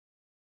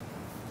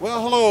Well,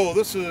 hello,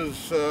 this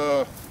is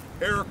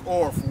Eric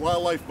Orff,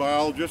 wildlife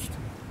biologist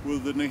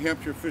with the New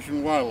Hampshire Fish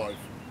and Wildlife.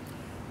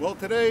 Well,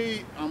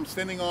 today I'm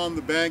standing on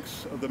the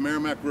banks of the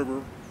Merrimack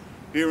River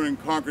here in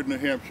Concord, New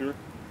Hampshire,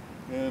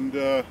 and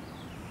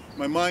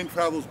my mind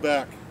travels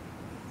back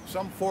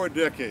some 4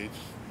 decades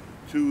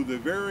to the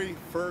very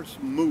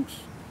first moose,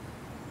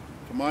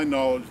 to my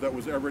knowledge, that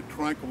was ever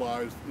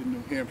tranquilized in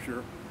New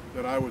Hampshire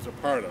that I was a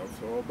part of,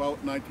 so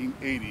about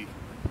 1980.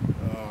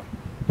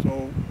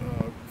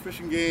 Fish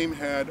and Game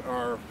had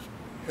our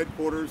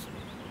headquarters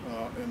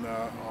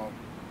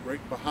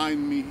right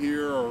behind me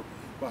here, or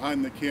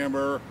behind the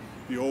camera,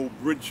 the old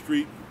Bridge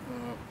Street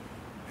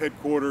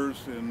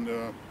headquarters, and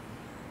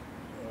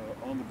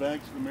on the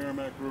banks of the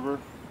Merrimack River.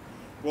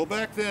 Well,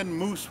 back then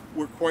moose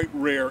were quite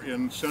rare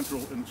in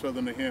central and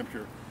southern New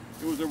Hampshire.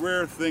 It was a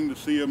rare thing to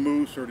see a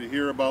moose or to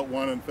hear about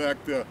one. In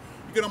fact, you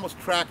could almost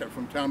track it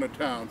from town to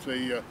town.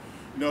 Say, you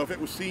know, if it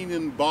was seen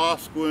in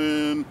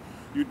Boscawen,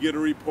 you'd get a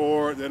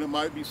report. Then it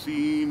might be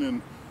seen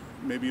in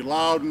maybe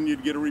Loudon,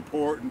 you'd get a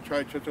report, and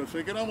so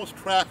you could almost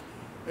track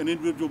an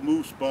individual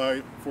moose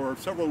for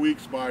several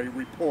weeks by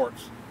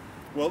reports.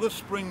 Well, this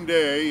spring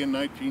day in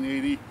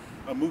 1980,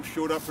 a moose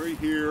showed up right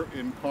here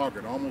in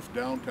Concord, almost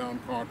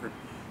downtown Concord,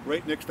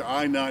 right next to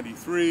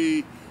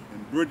I-93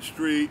 and Bridge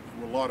Street,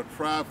 with a lot of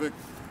traffic.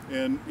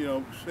 And, you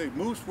know, say,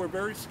 moose were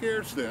very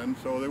scarce then,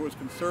 so there was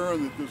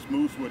concern that this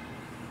moose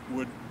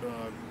would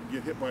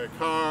get hit by a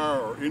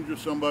car or injure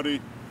somebody.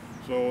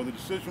 So the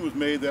decision was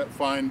made that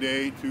fine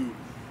day to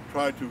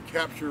try to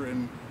capture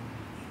and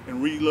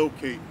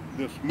relocate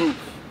this moose.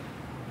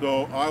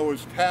 So I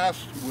was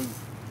tasked with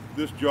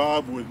this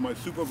job with my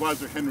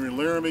supervisor, Henry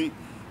Laramie,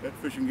 at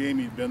Fish and Game.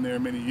 He'd been there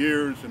many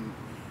years, and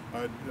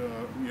I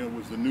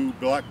was the new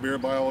black bear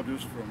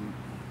biologist from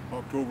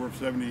October of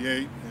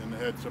 '78, and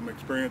had some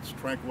experience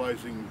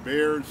tranquilizing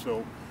bears.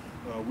 So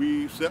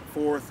we set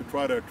forth to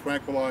try to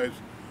tranquilize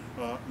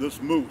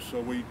this moose.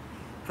 So we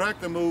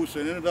tracked the moose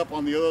and ended up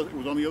on the other. It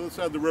was on the other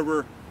side of the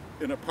river,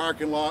 in a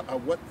parking lot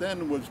of what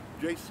then was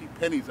J.C.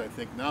 Penney's, I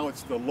think. Now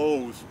it's the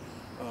Lowe's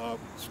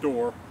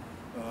store.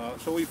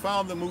 So we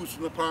found the moose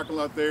in the parking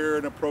lot there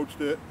and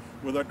approached it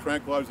with our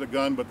tranquilizer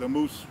gun, but the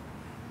moose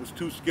was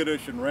too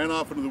skittish and ran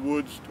off into the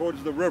woods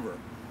towards the river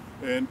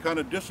and kind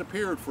of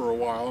disappeared for a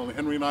while, and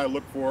Henry and I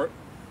looked for it.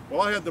 Well,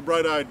 I had the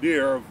bright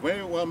idea of,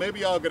 well,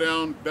 maybe I'll go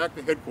down back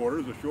to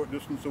headquarters a short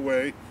distance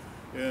away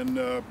and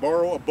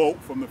borrow a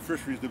boat from the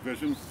fisheries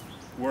division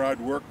where I'd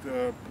worked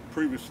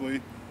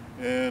previously,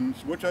 and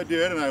which I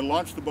did, and I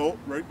launched the boat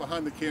right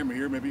behind the camera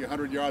here, maybe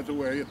 100 yards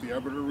away at the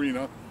Everett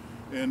Arena,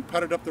 and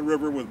putted up the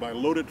river with my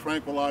loaded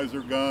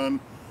tranquilizer gun.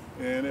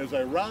 And as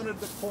I rounded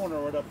the corner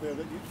right up there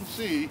that you can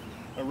see,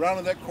 I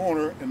rounded that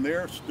corner, and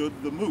there stood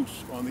the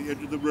moose on the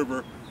edge of the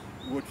river,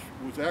 which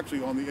was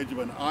actually on the edge of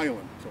an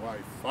island. So I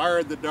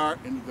fired the dart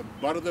into the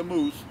butt of the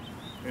moose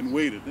and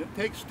waited. And it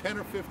takes 10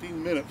 or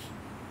 15 minutes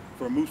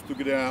for a moose to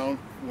go down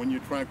when you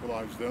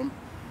tranquilize them.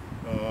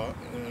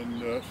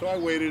 So I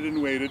waited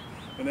and waited,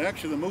 and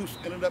actually the moose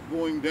ended up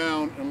going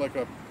down in like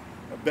a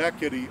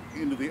back eddy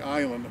into the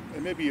island,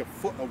 and maybe a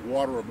foot of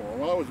water or more.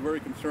 Well, I was very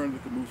concerned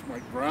that the moose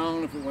might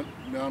drown if it went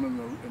down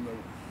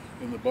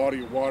in the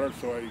body of water,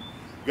 so I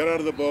got out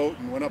of the boat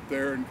and went up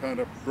there and kind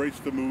of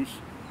braced the moose.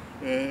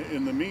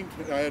 In the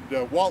meantime, I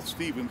had Walt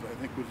Stevens, I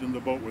think, was in the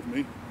boat with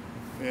me,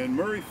 and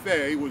Murray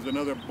Fay was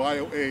another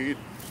bio-aide,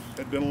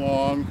 had been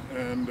along,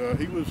 and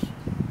he was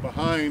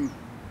behind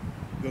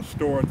the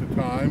store at the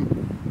time,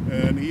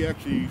 and he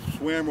actually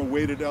swam or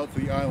waded out to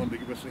the island to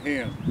give us a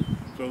hand.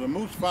 So the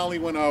moose finally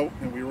went out,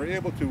 and we were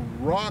able to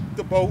rock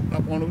the boat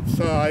up on its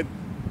side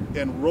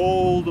and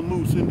roll the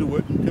moose into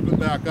it and tip it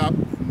back up,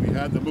 and we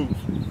had the moose.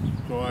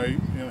 So I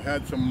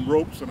had some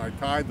ropes, and I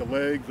tied the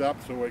legs up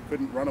so I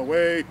couldn't run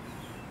away,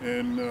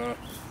 and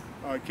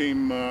I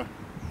came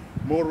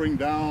motoring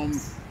down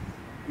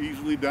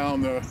easily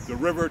down the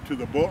river to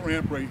the boat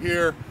ramp right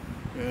here,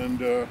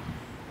 and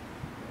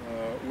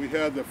we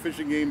had the Fish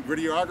and Game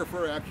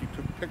videographer actually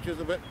took pictures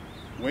of it.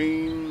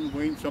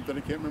 Wayne something,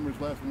 I can't remember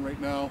his last name right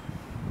now.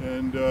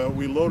 And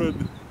we loaded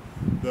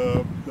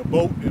the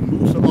boat and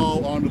moose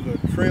all onto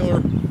the trailer,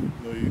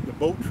 the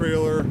boat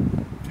trailer,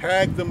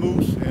 tagged the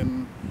moose,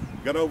 and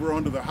got over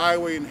onto the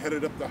highway and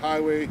headed up the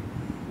highway.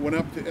 Went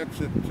up to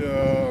exit,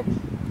 I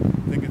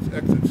think it's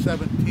exit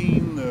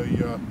 17,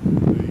 the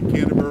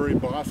Canterbury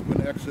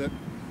Boscawen exit.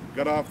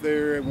 Got off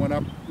there and went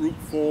up Route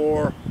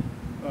 4.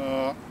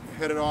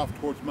 Headed off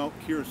towards Mount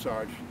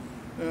Kearsarge,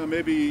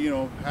 maybe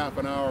half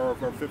an hour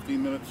or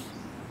 15 minutes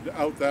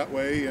out that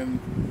way, and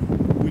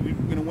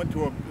we went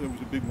to there was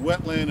a big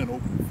wetland and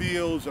open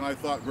fields, and I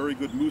thought very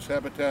good moose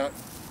habitat.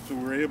 So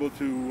we were able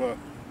to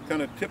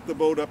kind of tip the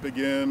boat up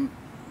again,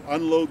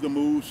 unload the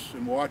moose,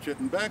 and watch it.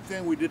 And back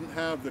then we didn't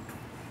have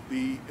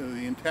the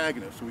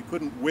antagonist, so we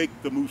couldn't wake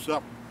the moose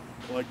up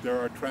like there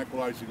are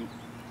tranquilizing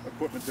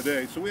equipment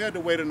today. So we had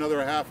to wait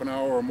another half an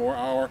hour or more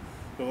hour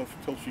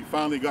till she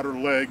finally got her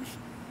legs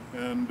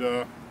and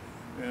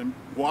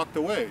walked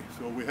away.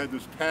 So we had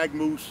this tag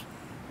moose.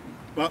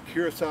 Mount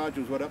Kearsarge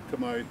was what up to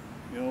my,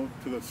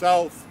 to the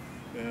south,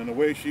 and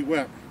away she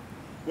went.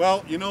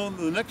 Well, you know,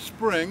 the next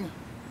spring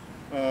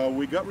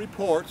we got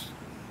reports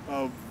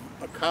of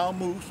a cow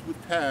moose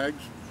with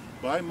tags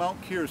by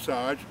Mount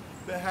Kearsarge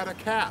that had a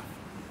calf.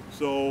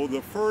 So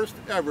the first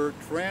ever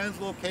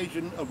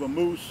translocation of a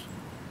moose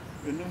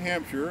in New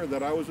Hampshire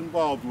that I was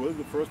involved with,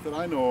 the first that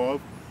I know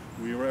of,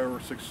 we were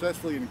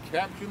successfully in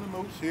capturing the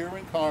moose here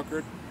in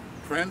Concord,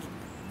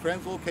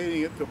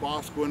 translocating it to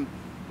Boscawen,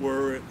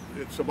 where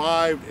it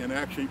survived and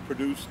actually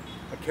produced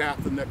a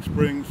calf the next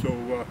spring.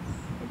 So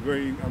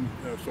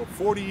so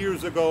 40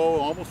 years ago,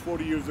 almost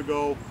 40 years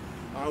ago,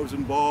 I was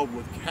involved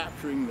with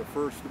capturing the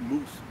first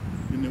moose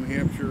in New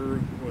Hampshire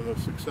with a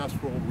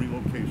successful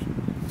relocation.